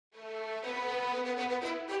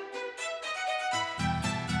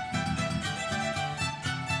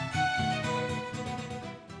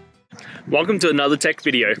Welcome to another tech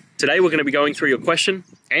video. Today we're going to be going through your question,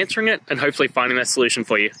 answering it, and hopefully finding that solution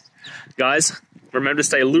for you. Guys, remember to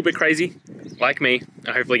stay a little bit crazy, like me,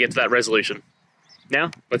 and hopefully get to that resolution.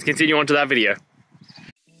 Now, let's continue on to that video.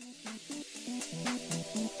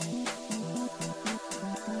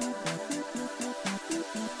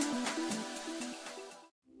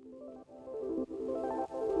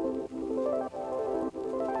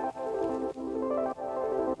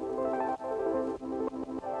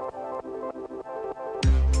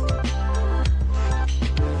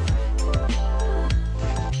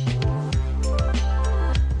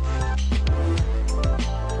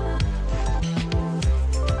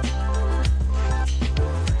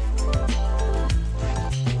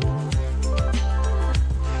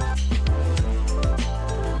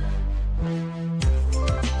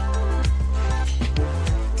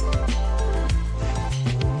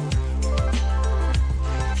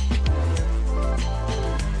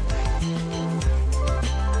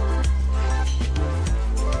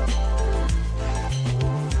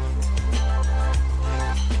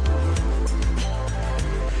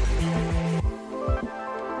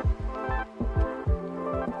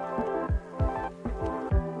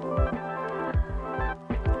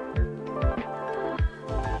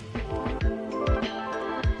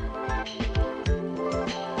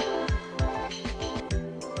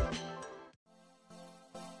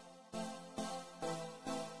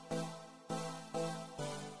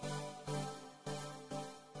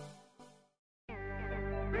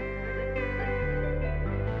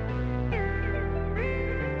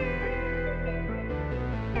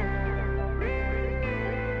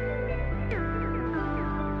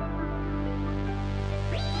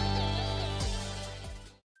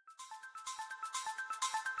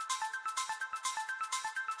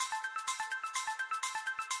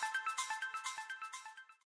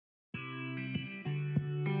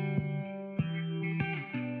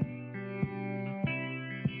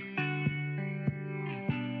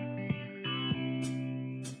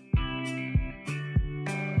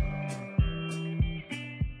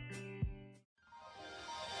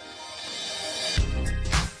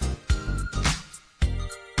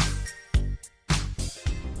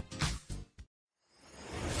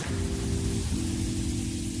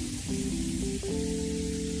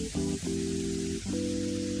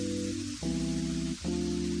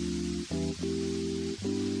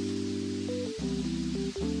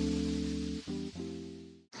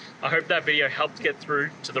 I hope that video helped get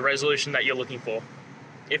through to the resolution that you're looking for.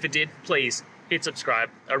 If it did, please hit subscribe.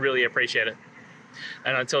 I really appreciate it.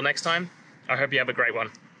 And until next time, I hope you have a great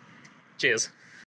one. Cheers.